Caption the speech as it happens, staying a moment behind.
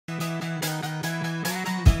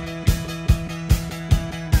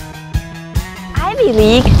Ivy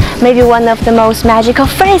League may be one of the most magical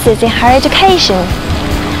phrases in higher education.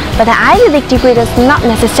 But an Ivy League degree does not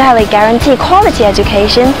necessarily guarantee quality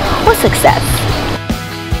education or success.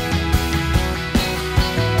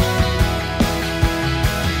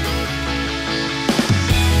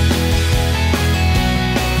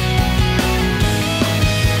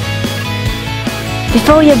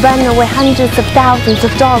 Before you burn away hundreds of thousands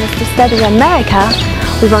of dollars to study in America,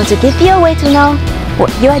 we want to give you a way to know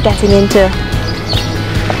what you are getting into.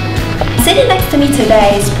 Sitting next to me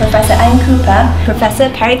today is Professor Ann Cooper, Professor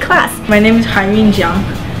Perry Class. My name is Haiyun Jiang.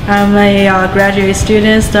 I'm a graduate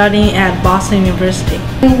student studying at Boston University.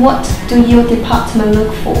 What do your department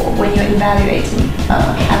look for when you're evaluating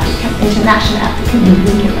international applicants in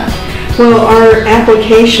particular? Well, our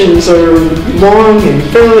applications are long and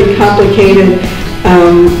fairly complicated.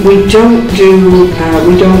 We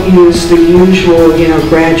don't use the usual,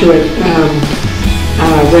 graduate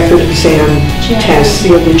record exam tests,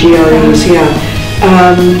 the GREs,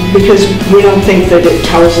 because we don't think that it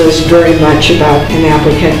tells us very much about an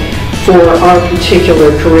applicant for our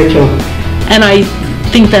particular curriculum. And I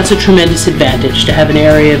think that's a tremendous advantage to have an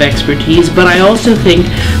area of expertise, but I also think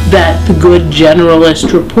that the good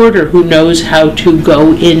generalist reporter who knows how to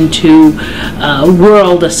go into a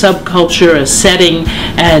world, a subculture, a setting,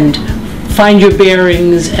 and find your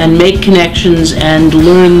bearings and make connections and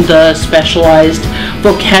learn the specialized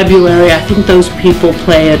vocabulary, I think those people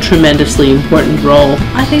play a tremendously important role.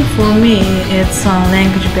 I think for me it's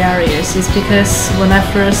language barriers. It's because when I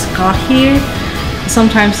first got here,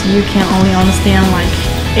 sometimes you can only understand like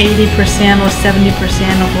 80% or 70%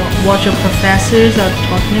 of what your professors are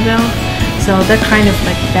talking about. So that kind of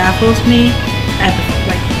like baffles me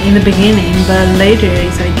in the beginning, but later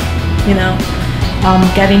it's like,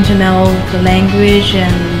 getting to know the language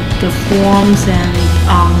and the forms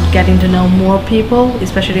and getting to know more people,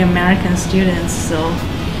 especially American students. So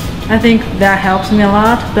I think that helps me a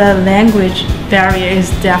lot, but language barrier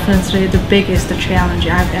is definitely the biggest challenge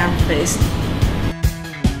I've ever faced.